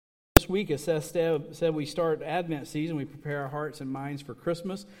week, as Seth said, we start Advent season. We prepare our hearts and minds for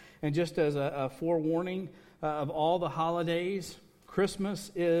Christmas. And just as a forewarning of all the holidays,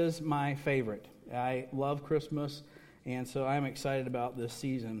 Christmas is my favorite. I love Christmas, and so I'm excited about this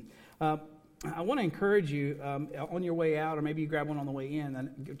season. I want to encourage you on your way out, or maybe you grab one on the way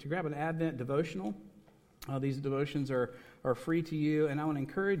in, to grab an Advent devotional. These devotions are free to you, and I want to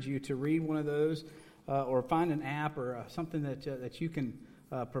encourage you to read one of those or find an app or something that you can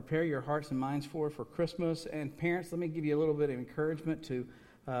prepare your hearts and minds for Christmas. And parents, let me give you a little bit of encouragement to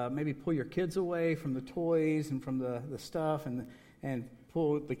maybe pull your kids away from the toys and from the stuff, and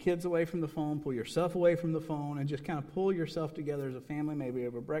pull the kids away from the phone, pull yourself away from the phone, and just kind of pull yourself together as a family, maybe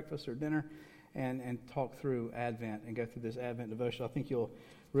over breakfast or dinner, and talk through Advent and go through this Advent devotion. I think you'll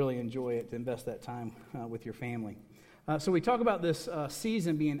really enjoy it to invest that time with your family. So we talk about this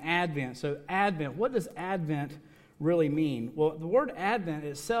season being Advent. So Advent, what does Advent really mean? Well, the word Advent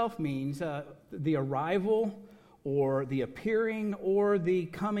itself means the arrival or the appearing or the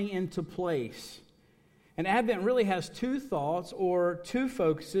coming into place. And Advent really has two thoughts or two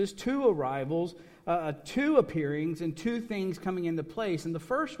focuses, two arrivals, two appearings, and two things coming into place. And the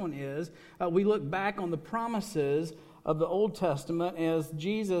first one is we look back on the promises of the Old Testament as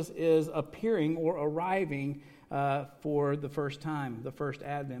Jesus is appearing or arriving for the first time, the first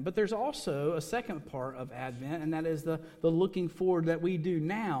Advent. But there's also a second part of Advent, and that is the looking forward that we do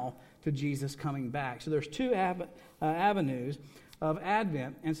now to Jesus coming back. So there's two avenues of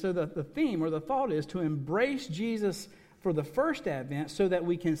Advent. And so the theme or the thought is to embrace Jesus for the first Advent so that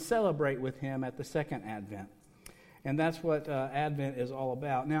we can celebrate with him at the second Advent. And that's what Advent is all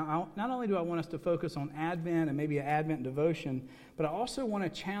about. Now, not only do I want us to focus on Advent and maybe an Advent devotion, but I also want to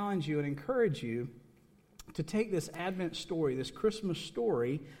challenge you and encourage you to take this Advent story, this Christmas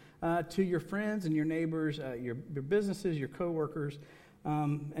story, to your friends and your neighbors, your businesses, your coworkers,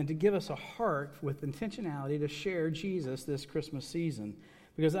 and to give us a heart with intentionality to share Jesus this Christmas season.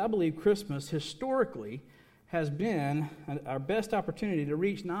 Because I believe Christmas historically has been our best opportunity to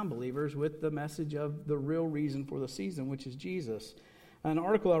reach non-believers with the message of the real reason for the season, which is Jesus. An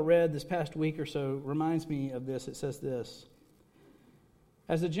article I read this past week or so reminds me of this. It says this: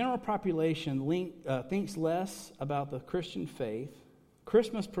 as the general population thinks less about the Christian faith,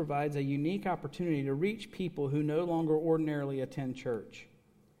 Christmas provides a unique opportunity to reach people who no longer ordinarily attend church.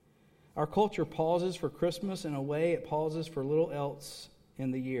 Our culture pauses for Christmas in a way it pauses for little else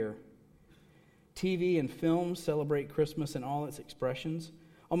in the year. TV and films celebrate Christmas in all its expressions.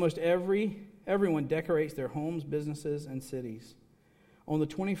 Almost everyone decorates their homes, businesses, and cities. On the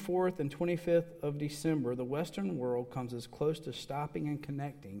 24th and 25th of December, the Western world comes as close to stopping and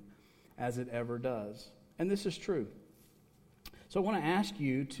connecting as it ever does. And this is true. So I want to ask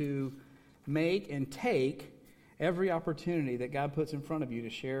you to make and take every opportunity that God puts in front of you to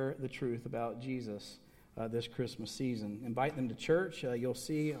share the truth about Jesus this Christmas season. Invite them to church. You'll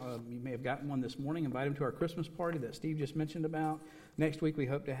see, you may have gotten one this morning. Invite them to our Christmas party that Steve just mentioned about. Next week, we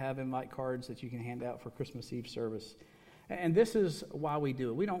hope to have invite cards that you can hand out for Christmas Eve service. And this is why we do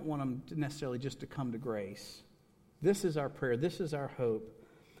it. We don't want them necessarily just to come to grace. This is our prayer. This is our hope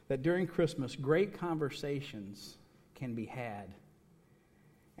that during Christmas, great conversations can be had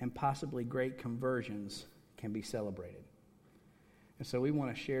and possibly great conversions can be celebrated. And so we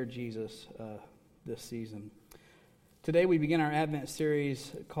want to share Jesus this season. Today we begin our Advent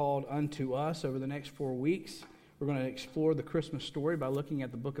series called Unto Us. Over the next 4 weeks, we're going to explore the Christmas story by looking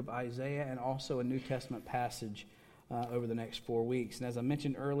at the book of Isaiah and also a New Testament passage over the next 4 weeks. And as I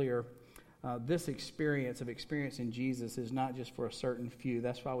mentioned earlier, this experience of experiencing Jesus is not just for a certain few.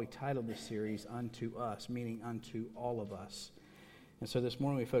 That's why we titled this series Unto Us, meaning unto all of us. And so this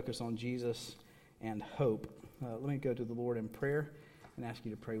morning we focus on Jesus and hope. Let me go to the Lord in prayer and ask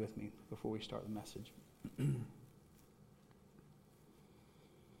you to pray with me before we start the message.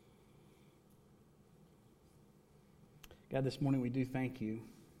 God, this morning we do thank you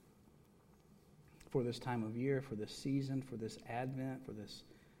for this time of year, for this season, for this Advent, for this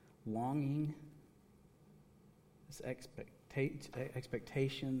longing, this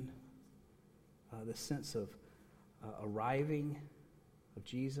expectation, this sense of arriving of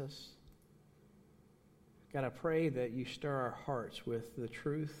Jesus. God, I pray that you stir our hearts with the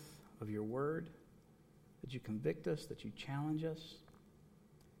truth of your word, that you convict us, that you challenge us,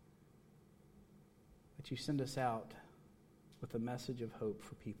 that you send us out with a message of hope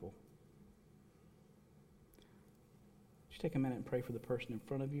for people. Would you take a minute and pray for the person in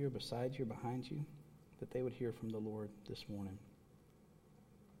front of you or beside you or behind you, that they would hear from the Lord this morning.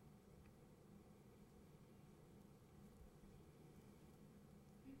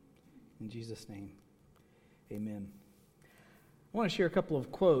 In Jesus' name, amen. I want to share a couple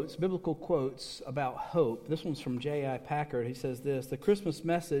of quotes, biblical quotes about hope. This one's from J.I. Packer. He says this: "The Christmas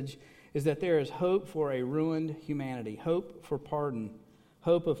message is that there is hope for a ruined humanity, hope for pardon,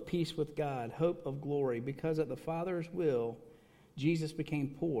 hope of peace with God, hope of glory, because at the Father's will, Jesus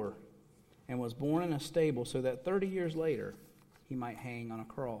became poor and was born in a stable so that 30 years later, he might hang on a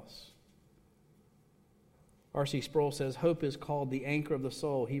cross." R.C. Sproul says, "Hope is called the anchor of the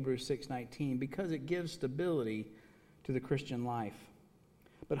soul," Hebrews 6:19, because it gives stability to the Christian life.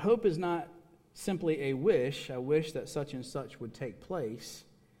 But hope is not simply a wish, I wish that such and such would take place.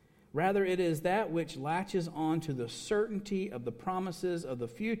 Rather, it is that which latches on to the certainty of the promises of the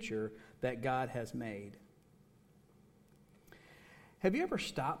future that God has made. Have you ever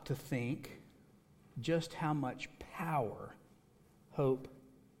stopped to think just how much power hope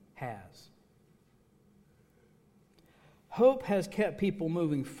has? Hope has kept people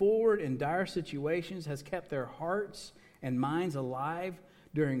moving forward in dire situations, has kept their hearts and minds alive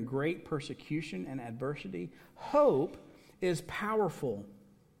during great persecution and adversity. Hope is powerful,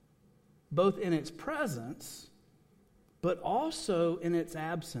 both in its presence, but also in its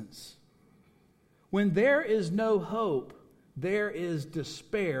absence. When there is no hope, there is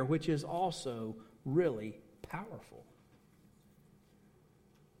despair, which is also really powerful.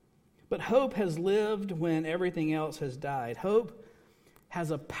 But hope has lived when everything else has died. Hope has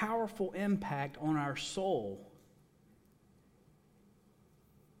a powerful impact on our soul.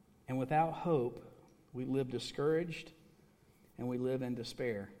 And without hope, we live discouraged and we live in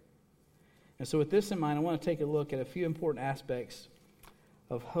despair. And so with this in mind, I want to take a look at a few important aspects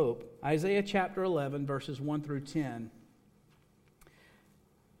of hope. Isaiah chapter 11, verses 1 through 10.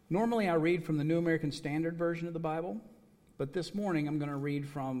 Normally I read from the New American Standard Version of the Bible, but this morning I'm going to read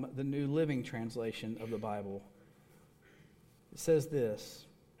from the New Living Translation of the Bible. It says this: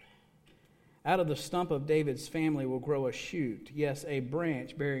 "Out of the stump of David's family will grow a shoot, yes, a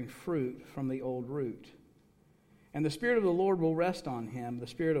branch bearing fruit from the old root. And the Spirit of the Lord will rest on him, the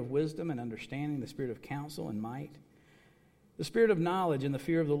Spirit of wisdom and understanding, the Spirit of counsel and might, the Spirit of knowledge and the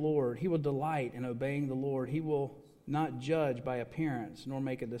fear of the Lord. He will delight in obeying the Lord. He will not judge by appearance, nor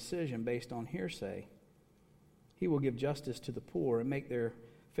make a decision based on hearsay. He will give justice to the poor and make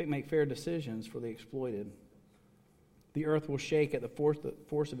fair decisions for the exploited. The earth will shake at the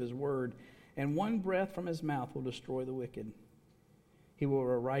force of his word, and one breath from his mouth will destroy the wicked. He will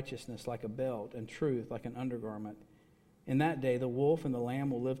wear righteousness like a belt and truth like an undergarment. In that day the wolf and the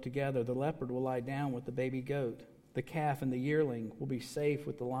lamb will live together. The leopard will lie down with the baby goat. The calf and the yearling will be safe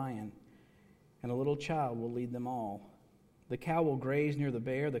with the lion, and a little child will lead them all. The cow will graze near the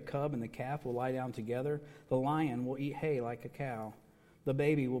bear, the cub and the calf will lie down together. The lion will eat hay like a cow. The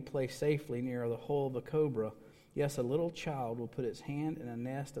baby will play safely near the hole of the cobra. Yes, a little child will put its hand in a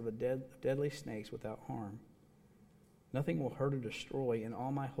nest of deadly snakes without harm. Nothing will hurt or destroy in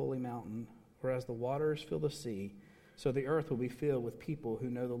all my holy mountain, for as the waters fill the sea, so the earth will be filled with people who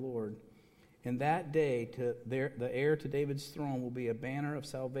know the Lord. In that day, the heir to David's throne will be a banner of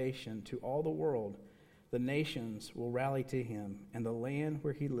salvation to all the world. The nations will rally to him, and the land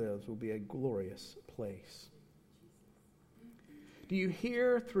where he lives will be a glorious place." Do you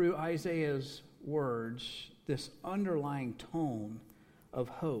hear through Isaiah's words this underlying tone of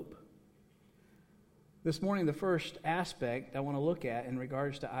hope? This morning, the first aspect I want to look at in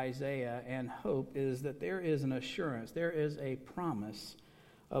regards to Isaiah and hope is that there is an assurance, there is a promise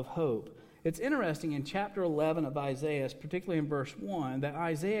of hope. It's interesting in chapter 11 of Isaiah, particularly in verse 1, that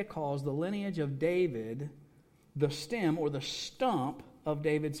Isaiah calls the lineage of David the stem or the stump of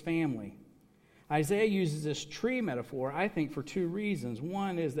David's family. Isaiah uses this tree metaphor, I think, for two reasons.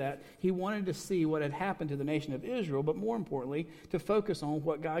 One is that he wanted to see what had happened to the nation of Israel, but more importantly, to focus on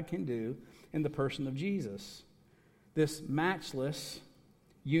what God can do in the person of Jesus, this matchless,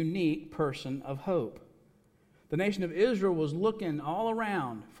 unique person of hope. The nation of Israel was looking all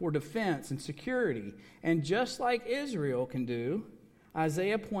around for defense and security. And just like Israel can do,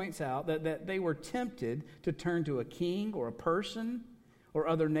 Isaiah points out that they were tempted to turn to a king or a person or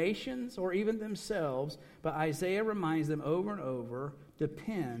other nations or even themselves. But Isaiah reminds them over and over,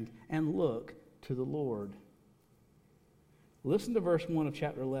 depend and look to the Lord. Listen to verse 1 of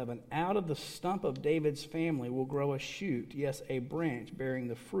chapter 11. "Out of the stump of David's family will grow a shoot, yes, a branch bearing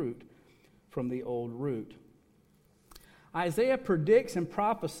the fruit from the old root." Isaiah predicts and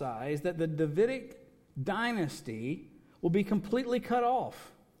prophesies that the Davidic dynasty will be completely cut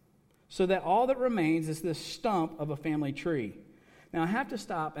off, so that all that remains is this stump of a family tree. Now, I have to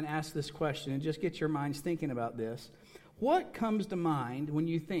stop and ask this question and just get your minds thinking about this. What comes to mind when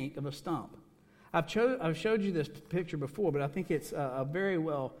you think of a stump? I've showed you this picture before, but I think it's a very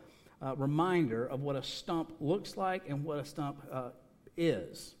well reminder of what a stump looks like and what a stump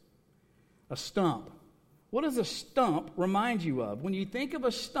is. A stump. What does a stump remind you of? When you think of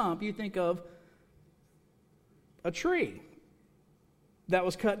a stump, you think of a tree that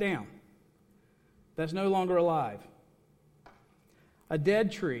was cut down, that's no longer alive. A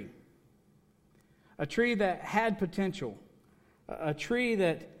dead tree. A tree that had potential. A tree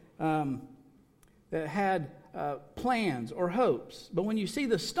that had plans or hopes. But when you see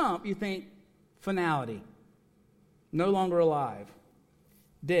the stump, you think finality. No longer alive.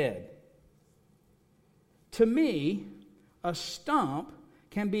 Dead. To me, a stump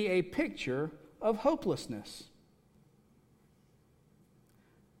can be a picture of hopelessness.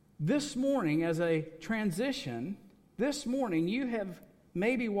 This morning, as a transition, this morning you have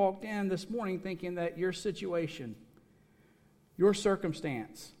maybe walked in this morning thinking that your situation, your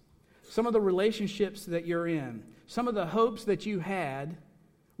circumstance, some of the relationships that you're in, some of the hopes that you had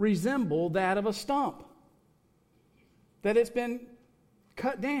resemble that of a stump. That it's been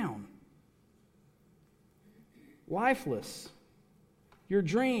cut down. Lifeless. Your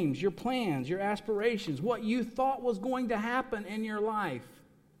dreams, your plans, your aspirations, what you thought was going to happen in your life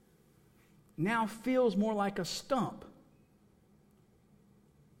now feels more like a stump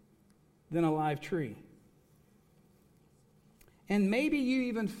than a live tree. And maybe you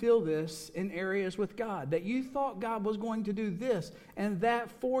even feel this in areas with God, that you thought God was going to do this and that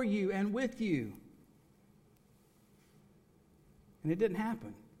for you and with you. And it didn't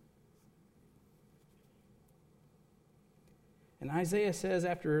happen. And Isaiah says,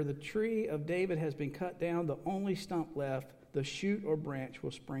 after the tree of David has been cut down, the only stump left, the shoot or branch,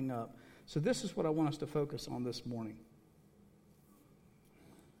 will spring up. So this is what I want us to focus on this morning.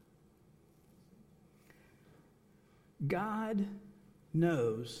 God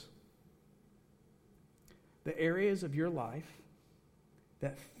knows the areas of your life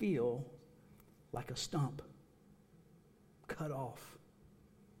that feel like a stump, cut off,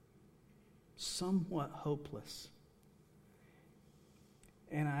 somewhat hopeless.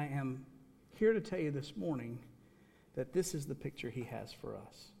 And I am here to tell you this morning that this is the picture He has for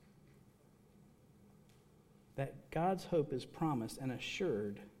us. That God's hope is promised and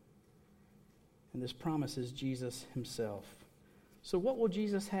assured. And this promise is Jesus Himself. So what will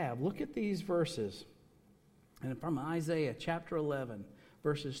Jesus have? Look at these verses. And from Isaiah chapter 11,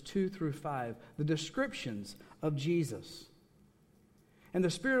 verses 2 through 5, the descriptions of Jesus. And the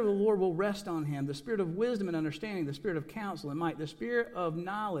Spirit of the Lord will rest on Him, the Spirit of wisdom and understanding, the Spirit of counsel and might, the Spirit of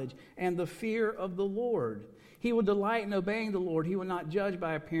knowledge and the fear of the Lord. He will delight in obeying the Lord. He will not judge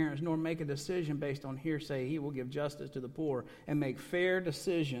by appearance, nor make a decision based on hearsay. He will give justice to the poor and make fair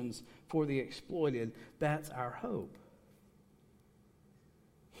decisions for the exploited. That's our hope.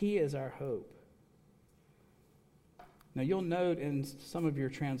 He is our hope. Now you'll note in some of your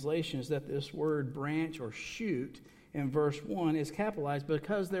translations that this word branch or shoot in verse 1 is capitalized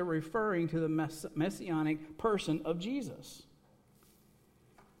because they're referring to the messianic person of Jesus.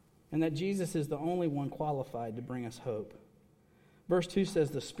 And that Jesus is the only one qualified to bring us hope. Verse 2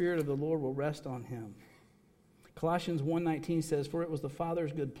 says, the Spirit of the Lord will rest on Him. Colossians 1:19 says, for it was the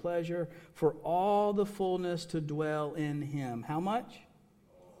Father's good pleasure for all the fullness to dwell in Him. How much?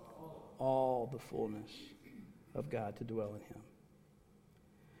 All the fullness of God to dwell in Him.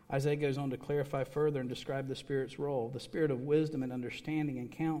 Isaiah goes on to clarify further and describe the Spirit's role. The Spirit of wisdom and understanding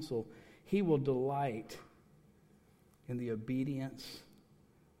and counsel, He will delight in the obedience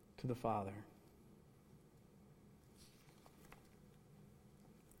to the Father.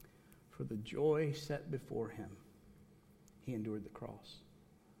 For the joy set before Him, He endured the cross.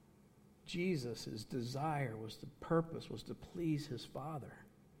 Jesus' desire was to please His Father.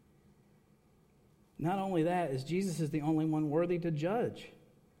 Not only that, is Jesus is the only one worthy to judge.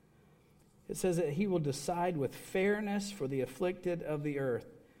 It says that He will decide with fairness for the afflicted of the earth.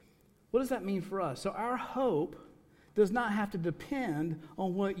 What does that mean for us? So our hope does not have to depend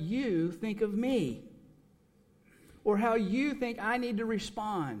on what you think of me, or how you think I need to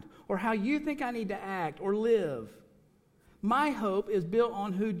respond, or how you think I need to act or live. My hope is built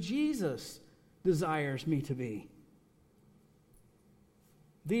on who Jesus desires me to be.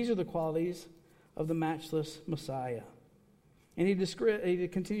 These are the qualities of the matchless Messiah. And he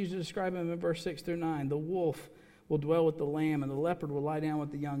continues to describe Him in verse 6 through 9. The wolf will dwell with the lamb, and the leopard will lie down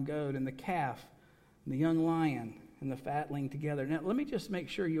with the young goat, and the calf and the young lion and the fatling together. Now, let me just make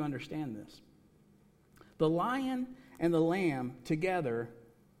sure you understand this. The lion and the lamb together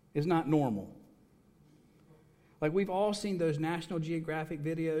is not normal. Like, we've all seen those National Geographic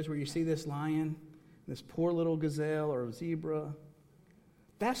videos where you see this lion, this poor little gazelle or zebra.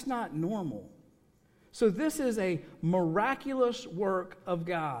 That's not normal. So this is a miraculous work of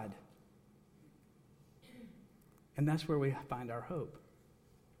God. And that's where we find our hope.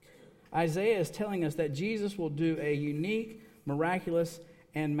 Isaiah is telling us that Jesus will do a unique, miraculous,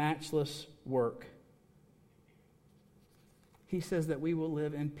 and matchless work. He says that we will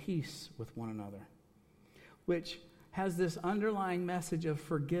live in peace with one another, which has this underlying message of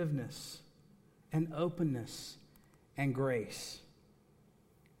forgiveness and openness and grace.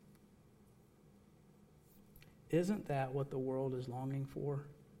 Isn't that what the world is longing for?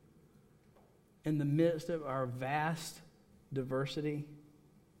 In the midst of our vast diversity,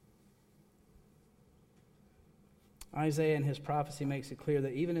 Isaiah in his prophecy makes it clear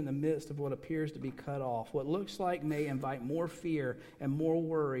that even in the midst of what appears to be cut off, what looks like may invite more fear and more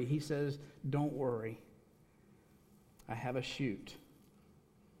worry, he says, don't worry. I have a shoot.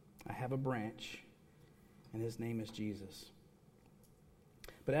 I have a branch, and his name is Jesus.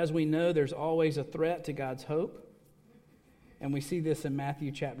 But as we know, there's always a threat to God's hope, and we see this in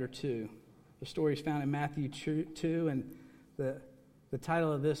Matthew chapter 2. The story is found in Matthew 2, and the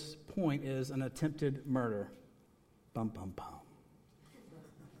title of this point is An Attempted Murder. Bum, bum, bum.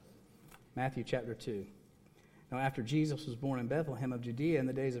 Matthew chapter 2. Now, after Jesus was born in Bethlehem of Judea in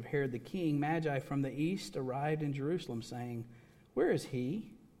the days of Herod the king, Magi from the east arrived in Jerusalem, saying, "Where is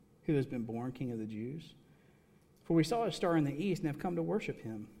he who has been born King of the Jews? For we saw a star in the east and have come to worship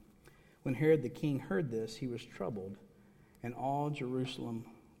him." When Herod the king heard this, he was troubled, and all Jerusalem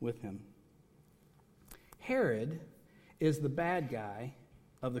with him. Herod is the bad guy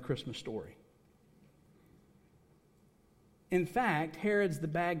of the Christmas story. In fact, Herod's the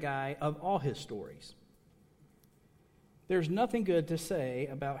bad guy of all his stories. There's nothing good to say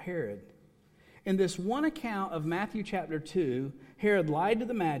about Herod. In this one account of Matthew chapter 2, Herod lied to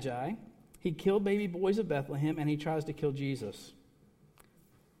the Magi, he killed baby boys of Bethlehem, and he tries to kill Jesus.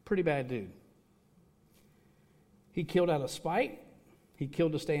 Pretty bad dude. He killed out of spite. He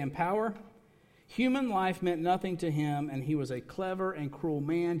killed to stay in power. Human life meant nothing to him, and he was a clever and cruel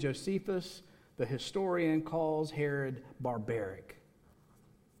man. Josephus, the historian, calls Herod barbaric.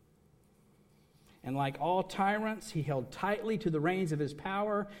 And like all tyrants, he held tightly to the reins of his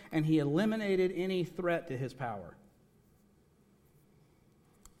power, and he eliminated any threat to his power.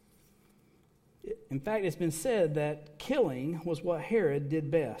 In fact, it's been said that killing was what Herod did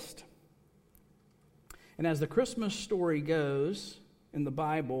best. And as the Christmas story goes in the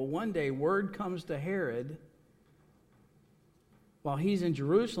Bible, one day word comes to Herod while he's in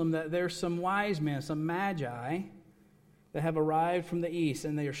Jerusalem that there's some wise men, some magi, that have arrived from the east,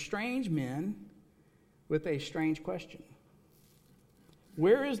 and they are strange men with a strange question.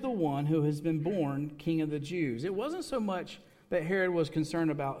 Where is the one who has been born King of the Jews? It wasn't so much that Herod was concerned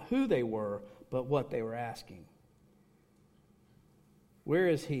about who they were, but what they were asking. Where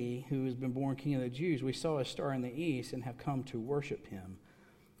is he who has been born King of the Jews? We saw a star in the east and have come to worship him.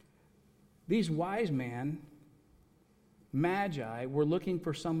 These wise men, magi, were looking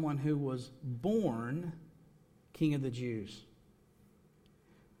for someone who was born King of the Jews.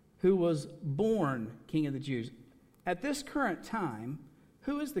 Who was born King of the Jews. At this current time,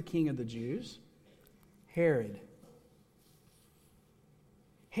 who is the King of the Jews? Herod.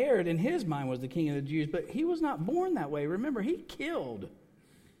 Herod, in his mind, was the King of the Jews, but he was not born that way. Remember, he killed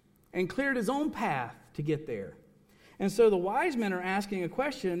and cleared his own path to get there. And so the wise men are asking a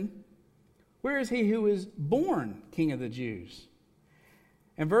question, where is he who is born King of the Jews?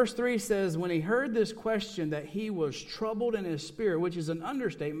 And verse 3 says, when he heard this question, that he was troubled in his spirit, which is an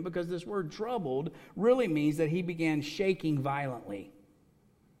understatement because this word troubled really means that he began shaking violently.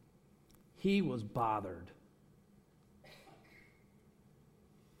 He was bothered.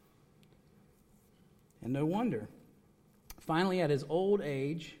 And no wonder. Finally, at his old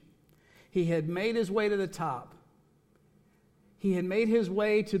age, he had made his way to the top. He had made his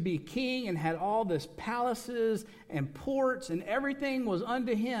way to be king and had all this palaces and ports, and everything was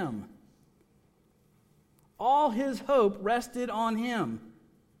unto him. All his hope rested on him.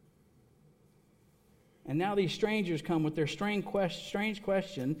 And now these strangers come with their strange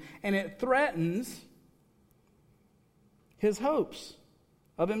question, and it threatens his hopes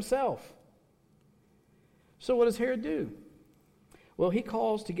of himself. So what does Herod do? Well, he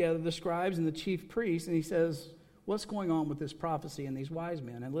calls together the scribes and the chief priests, and he says, what's going on with this prophecy and these wise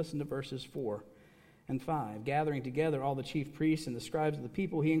men? And listen to verses 4 and 5. Gathering together all the chief priests and the scribes of the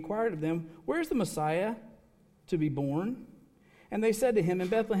people, he inquired of them, where's the Messiah to be born? And they said to him, in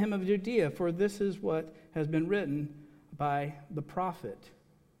Bethlehem of Judea, for this is what has been written by the prophet.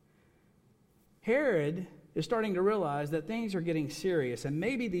 Herod is starting to realize that things are getting serious, and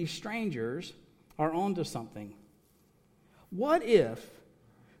maybe these strangers are onto something. What if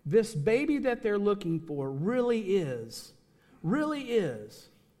this baby that they're looking for really is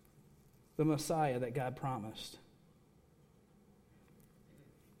the Messiah that God promised?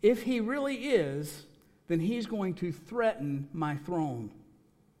 if he really is, then he's going to threaten my throne.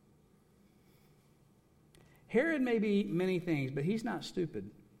 Herod may be many things, but he's not stupid.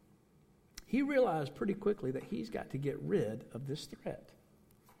 He realized pretty quickly that he's got to get rid of this threat.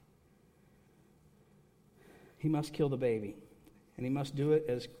 He must kill the baby, and he must do it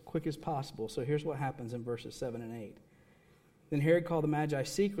as quick as possible. So here's what happens in verses 7 and 8. Then Herod called the Magi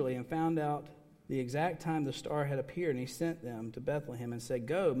secretly and found out the exact time the star had appeared, and he sent them to Bethlehem and said,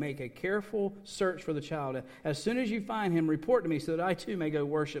 "Go, make a careful search for the child. As soon as you find him, report to me so that I too may go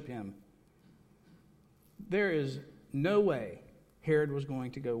worship him." There is no way Herod was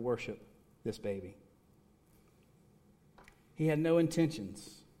going to go worship this baby. He had no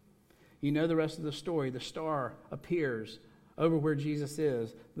intentions. You know the rest of the story. The star appears over where Jesus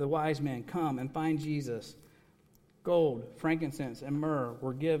is. The wise men come and find Jesus. Gold, frankincense, and myrrh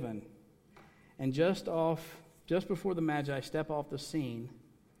were given. And just before the Magi step off the scene,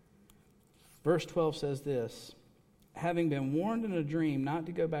 verse 12 says this: "Having been warned in a dream not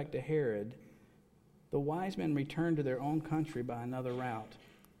to go back to Herod, the wise men returned to their own country by another route."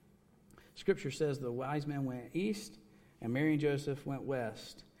 Scripture says the wise men went east, and Mary and Joseph went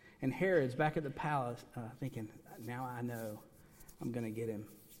west. And Herod's back at the palace thinking, now I know I'm going to get him.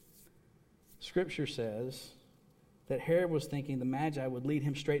 Scripture says that Herod was thinking the Magi would lead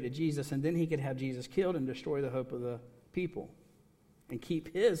him straight to Jesus, and then he could have Jesus killed and destroy the hope of the people and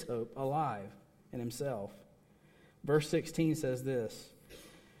keep his hope alive in himself. Verse 16 says this: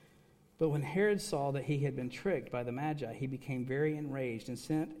 "But when Herod saw that he had been tricked by the Magi, he became very enraged and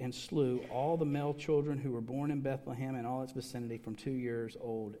sent and slew all the male children who were born in Bethlehem and all its vicinity from 2 years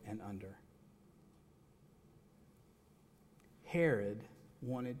old and under." Herod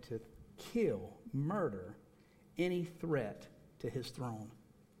wanted to kill, murder any threat to his throne.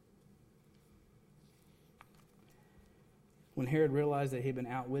 When Herod realized that he had been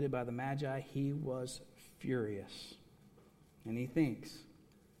outwitted by the Magi, he was furious. And he thinks,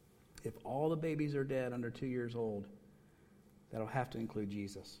 if all the babies are dead under 2 years old, that'll have to include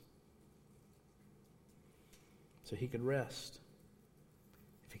Jesus. So he could rest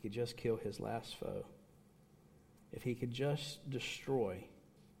if he could just kill his last foe. If he could just destroy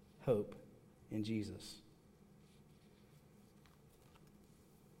hope in Jesus.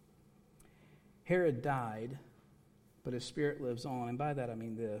 Herod died, but his spirit lives on. And by that I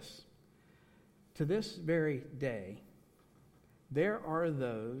mean this. To this very day, there are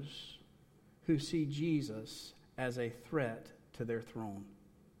those who see Jesus as a threat to their throne.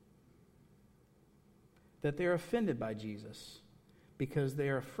 That they're offended by Jesus because they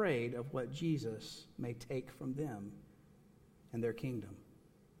are afraid of what Jesus may take from them and their kingdom.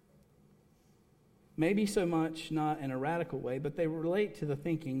 Maybe so much not in a radical way, but they relate to the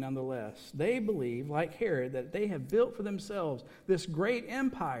thinking nonetheless. They believe, like Herod, that they have built for themselves this great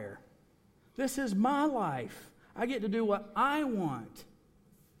empire. This is my life. I get to do what I want.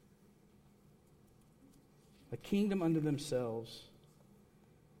 A kingdom unto themselves.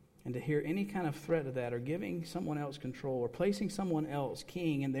 And to hear any kind of threat to that, or giving someone else control, or placing someone else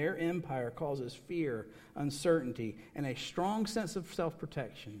king in their empire, causes fear, uncertainty, and a strong sense of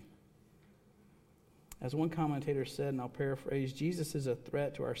self-protection. As one commentator said, and I'll paraphrase, Jesus is a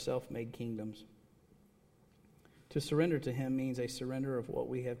threat to our self-made kingdoms. To surrender to him means a surrender of what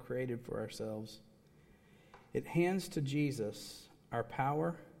we have created for ourselves. It hands to Jesus our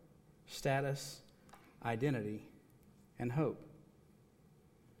power, status, identity, and hope.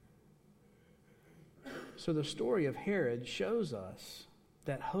 So the story of Herod shows us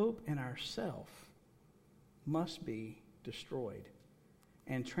that hope in ourself must be destroyed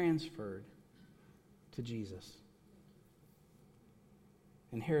and transferred to Jesus.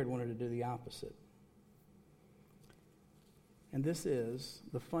 And Herod wanted to do the opposite. And this is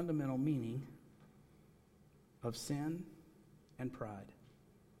the fundamental meaning of sin and pride.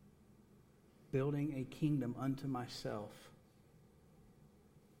 Building a kingdom unto myself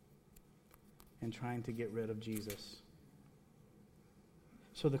and trying to get rid of Jesus.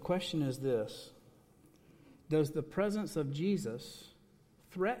 So the question is this: does the presence of Jesus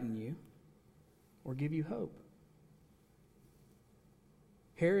threaten you or give you hope?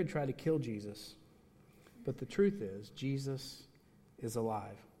 Herod tried to kill Jesus, but the truth is, Jesus is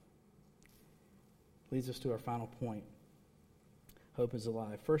alive. Leads us to our final point. Hope is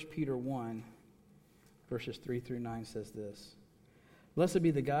alive. 1 Peter 1, verses 3 through 9 says this: "Blessed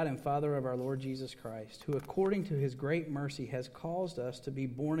be the God and Father of our Lord Jesus Christ, who according to his great mercy has caused us to be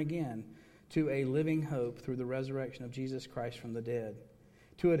born again to a living hope through the resurrection of Jesus Christ from the dead,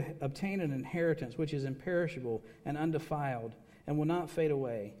 to obtain an inheritance which is imperishable and undefiled and will not fade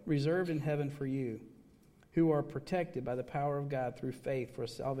away, reserved in heaven for you, who are protected by the power of God through faith for a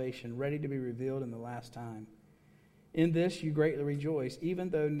salvation ready to be revealed in the last time. In this you greatly rejoice, even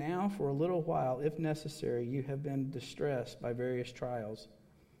though now for a little while, if necessary, you have been distressed by various trials,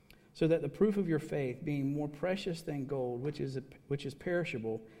 so that the proof of your faith, being more precious than gold, which is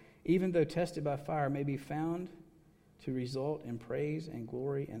perishable, even though tested by fire, may be found to result in praise and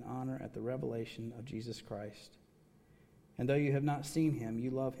glory and honor at the revelation of Jesus Christ. And though you have not seen him,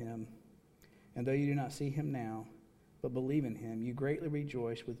 you love him. And though you do not see him now, but believe in him, you greatly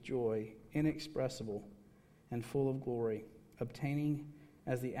rejoice with joy inexpressible and full of glory, obtaining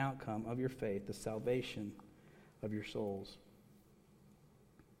as the outcome of your faith the salvation of your souls.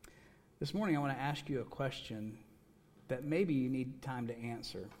 This morning I want to ask you a question that maybe you need time to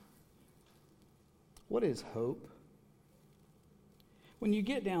answer. What is hope? When you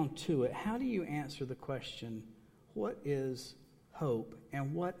get down to it, how do you answer the question, what is hope,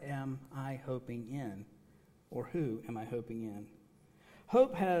 and what am I hoping in? Or who am I hoping in?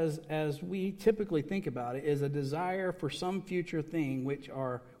 Hope has, as we typically think about it, is a desire for some future thing which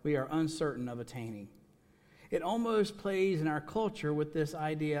we are uncertain of attaining. It almost plays in our culture with this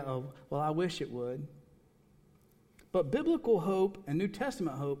idea of, well, I wish it would. But biblical hope and New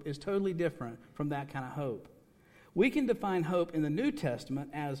Testament hope is totally different from that kind of hope. We can define hope in the New Testament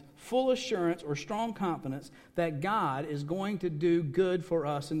as full assurance or strong confidence that God is going to do good for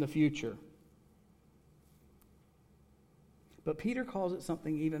us in the future. But Peter calls it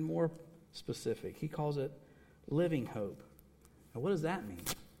something even more specific. He calls it living hope. Now, what does that mean?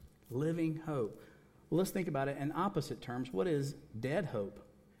 Living hope. Well, let's think about it in opposite terms. What is dead hope?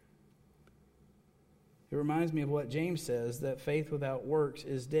 It reminds me of what James says, that faith without works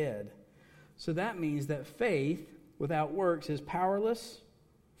is dead. So that means that faith without works is powerless,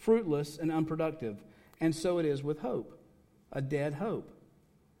 fruitless, and unproductive. And so it is with hope, a dead hope.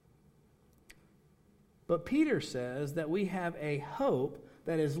 But Peter says that we have a hope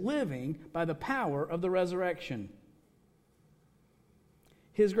that is living by the power of the resurrection.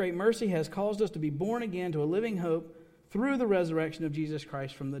 His great mercy has caused us to be born again to a living hope through the resurrection of Jesus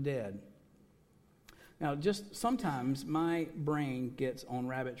Christ from the dead. Now, just sometimes my brain gets on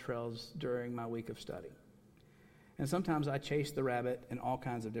rabbit trails during my week of study. And sometimes I chase the rabbit in all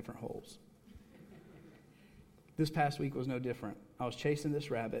kinds of different holes. This past week was no different. I was chasing this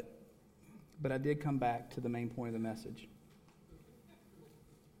rabbit, but I did come back to the main point of the message.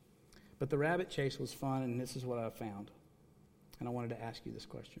 But the rabbit chase was fun, and this is what I found. And I wanted to ask you this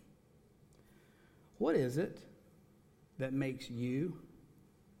question. What is it that makes you,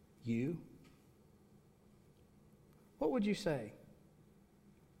 you? What would you say?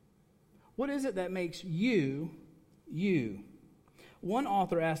 What is it that makes you, you? One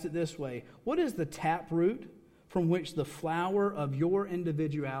author asked it this way: what is the taproot from which the flower of your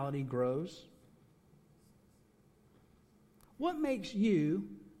individuality grows? What makes you,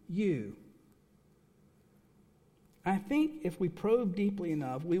 you? I think if we probe deeply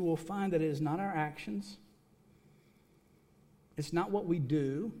enough, we will find that it is not our actions. It's not what we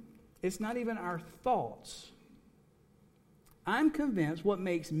do. It's not even our thoughts. I'm convinced what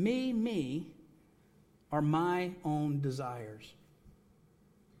makes me, me, are my own desires.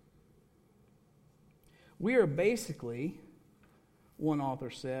 We are basically, one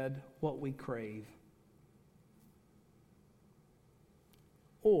author said, what we crave.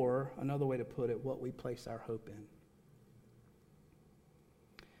 Or, another way to put it, what we place our hope in.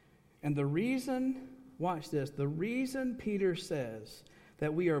 And the reason, watch this, the reason Peter says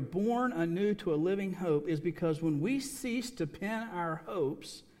that we are born anew to a living hope is because when we cease to pin our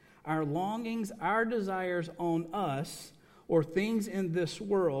hopes, our longings, our desires on us or things in this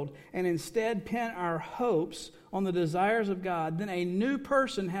world, and instead pin our hopes on the desires of God, then a new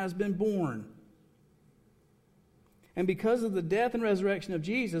person has been born. And because of the death and resurrection of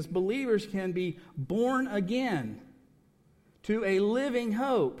Jesus, believers can be born again to a living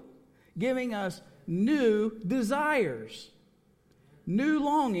hope, giving us new desires, new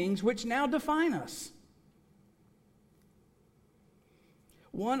longings which now define us.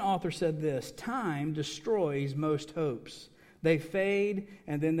 One author said this: time destroys most hopes. They fade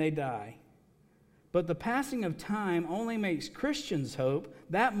and then they die. But the passing of time only makes Christians' hope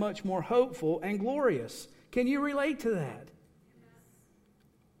that much more hopeful and glorious. Can you relate to that?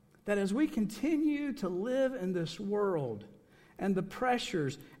 That as we continue to live in this world and the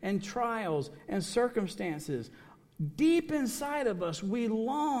pressures and trials and circumstances, deep inside of us, we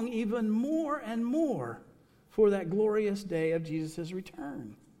long even more and more for that glorious day of Jesus'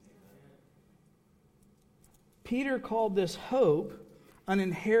 return. Peter called this hope an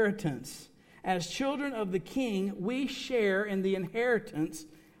inheritance. As children of the King, we share in the inheritance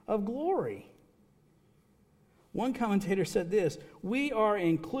of glory. One commentator said this: we are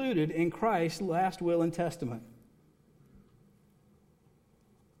included in Christ's last will and testament.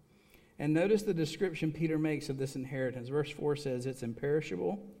 And notice the description Peter makes of this inheritance. Verse 4 says it's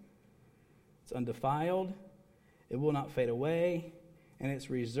imperishable, it's undefiled, it will not fade away, and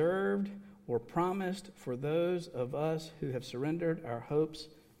it's reserved or promised for those of us who have surrendered our hopes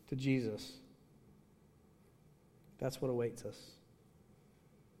to Jesus. That's what awaits us.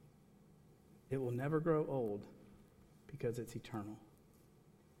 It will never grow old because it's eternal.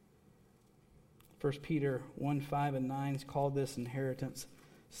 1 Peter 1:5-9 is called this inheritance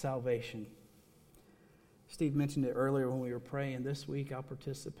salvation. Steve mentioned it earlier when we were praying. This week I'll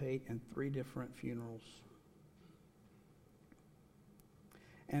participate in 3 different funerals.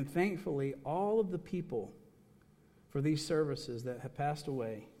 And thankfully, all of the people for these services that have passed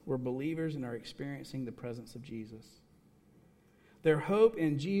away were believers and are experiencing the presence of Jesus. Their hope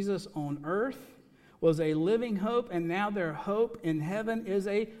in Jesus on earth was a living hope, and now their hope in heaven is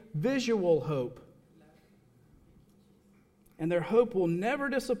a visual hope. And their hope will never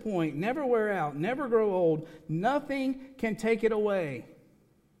disappoint, never wear out, never grow old. Nothing can take it away.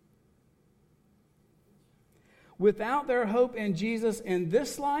 Without their hope in Jesus in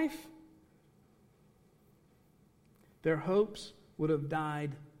this life, their hopes would have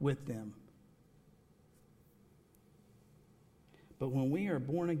died with them. But when we are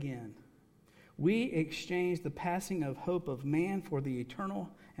born again, we exchange the passing of hope of man for the eternal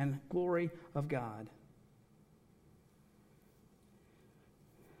and glory of God.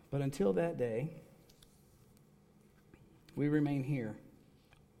 But until that day, we remain here.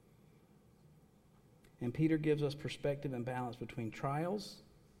 And Peter gives us perspective and balance between trials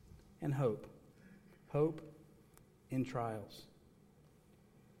and hope. Hope in trials.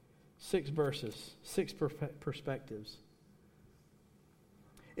 6 verses, 6 perspectives.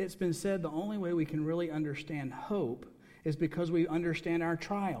 It's been said the only way we can really understand hope is because we understand our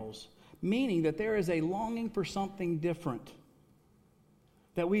trials, meaning that there is a longing for something different,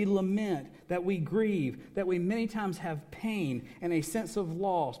 that we lament, that we grieve, that we many times have pain and a sense of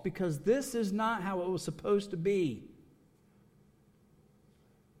loss because this is not how it was supposed to be.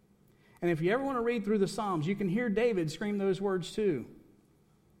 And if you ever want to read through the Psalms, you can hear David scream those words too.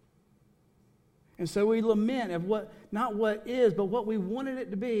 And so we lament of what, not what is, but what we wanted it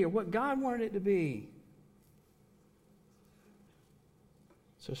to be or what God wanted it to be.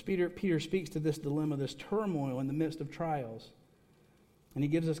 So Peter speaks to this dilemma, this turmoil in the midst of trials. And he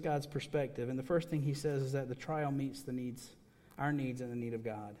gives us God's perspective. And the first thing he says is that the trial meets the needs, our needs and the need of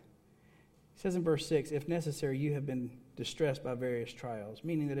God. He says in verse 6, if necessary, you have been distressed by various trials,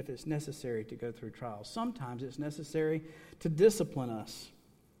 meaning that if it's necessary to go through trials, sometimes it's necessary to discipline us,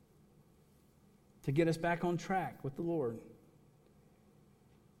 to get us back on track with the Lord.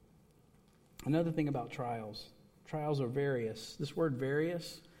 Another thing about trials are various. This word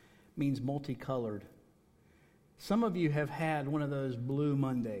various means multicolored. Some of you have had one of those blue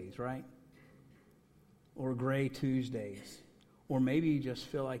Mondays, right? Or gray Tuesdays. Or maybe you just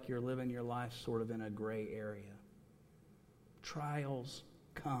feel like you're living your life sort of in a gray area. Trials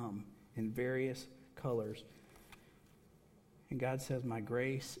come in various colors. And God says, my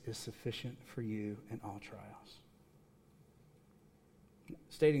grace is sufficient for you in all trials.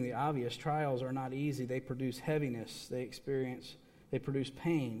 Stating the obvious, trials are not easy. They produce heaviness. They produce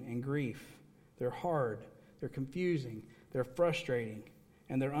pain and grief. They're hard. They're confusing. They're frustrating.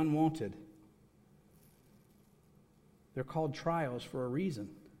 And they're unwanted. They're called trials for a reason.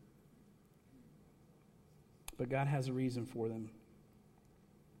 But God has a reason for them.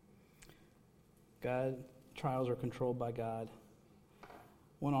 Trials are controlled by God.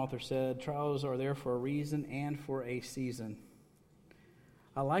 One author said, trials are there for a reason and for a season.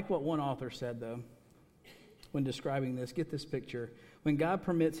 I like what one author said, though, when describing this. Get this picture. When God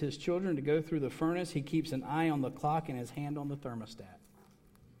permits his children to go through the furnace, he keeps an eye on the clock and his hand on the thermostat.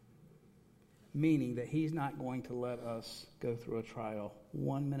 Meaning that he's not going to let us go through a trial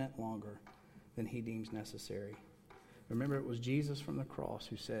 1 minute longer than he deems necessary. Remember, it was Jesus from the cross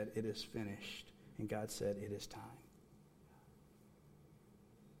who said, it is finished. And God said, it is time.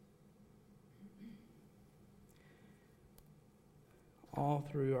 All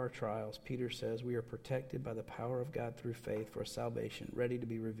through our trials, Peter says, we are protected by the power of God through faith for salvation, ready to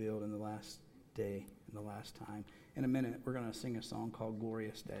be revealed in the last day, in the last time. In a minute, we're going to sing a song called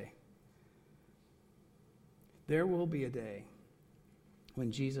Glorious Day. There will be a day when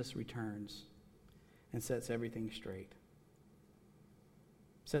Jesus returns and sets everything straight.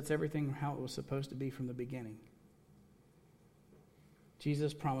 Sets everything how it was supposed to be from the beginning.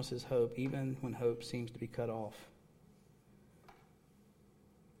 Jesus promises hope even when hope seems to be cut off.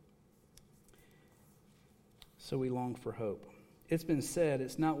 So we long for hope. It's been said,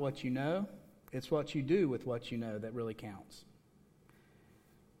 it's not what you know, it's what you do with what you know that really counts.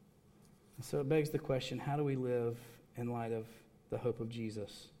 And so it begs the question, how do we live in light of the hope of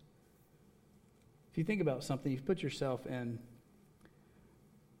Jesus? If you think about something, you put yourself in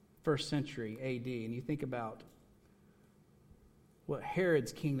first century AD, and you think about what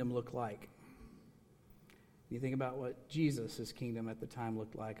Herod's kingdom looked like. You think about what Jesus' kingdom at the time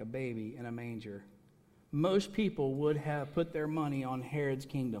looked like, a baby in a manger. Most people would have put their money on Herod's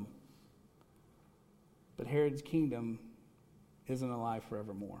kingdom. But Herod's kingdom isn't alive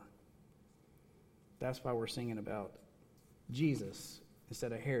forevermore. That's why we're singing about Jesus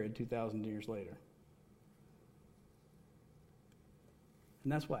instead of Herod 2,000 years later.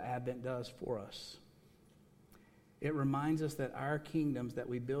 And that's what Advent does for us. It reminds us that our kingdoms that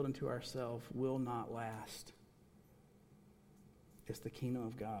we build into ourselves will not last. It's the kingdom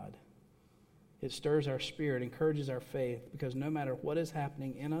of God. It stirs our spirit, encourages our faith, because no matter what is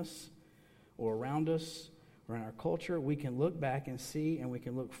happening in us or around us or in our culture, we can look back and see, and we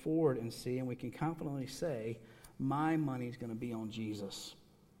can look forward and see, and we can confidently say, my money's going to be on Jesus.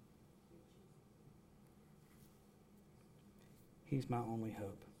 He's my only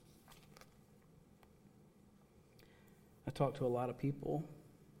hope. I talked to a lot of people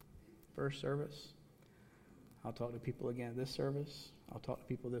first service. I'll talk to people again at this service. I'll talk to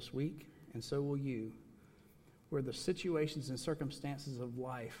people this week, and so will you, where the situations and circumstances of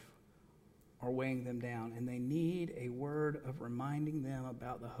life are weighing them down, and they need a word of reminding them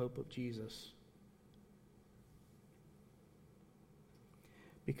about the hope of Jesus.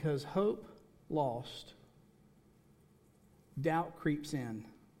 Because hope lost, doubt creeps in.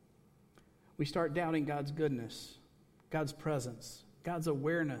 We start doubting God's goodness, God's presence, God's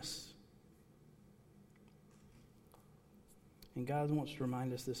awareness. And God wants to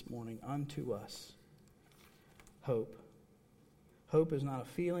remind us this morning, unto us, hope. Hope is not a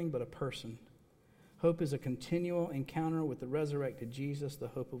feeling, but a person. Hope is a continual encounter with the resurrected Jesus, the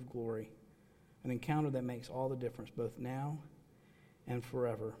hope of glory. An encounter that makes all the difference, both now and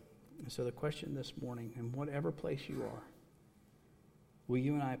forever. And so the question this morning, in whatever place you are, will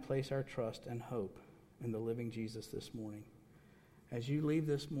you and I place our trust and hope in the living Jesus this morning? As you leave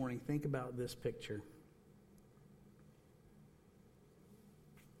this morning, think about this picture.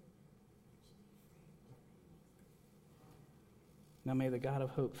 Now may the God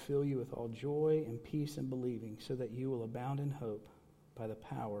of hope fill you with all joy and peace in believing, so that you will abound in hope by the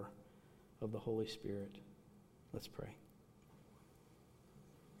power of the Holy Spirit. Let's pray.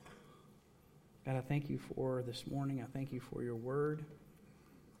 God, I thank you for this morning. I thank you for your word.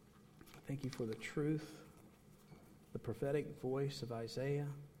 I thank you for the truth, the prophetic voice of Isaiah,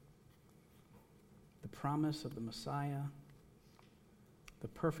 the promise of the Messiah, the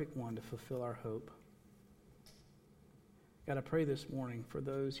perfect one to fulfill our hope. God, I pray this morning for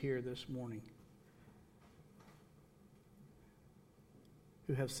those here this morning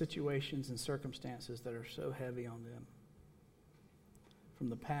who have situations and circumstances that are so heavy on them, from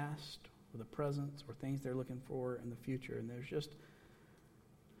the past or the present or things they're looking for in the future. And there's just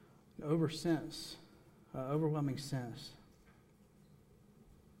an overwhelming sense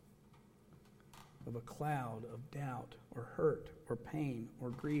of a cloud of doubt or hurt or pain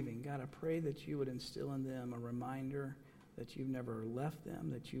or grieving. God, I pray that you would instill in them a reminder that you've never left them,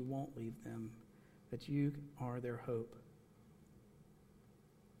 that you won't leave them, that you are their hope.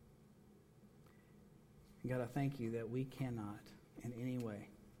 And God, I thank you that we cannot in any way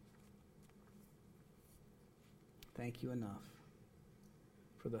thank you enough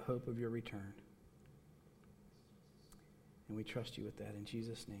for the hope of your return. And we trust you with that in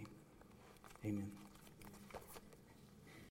Jesus' name. Amen.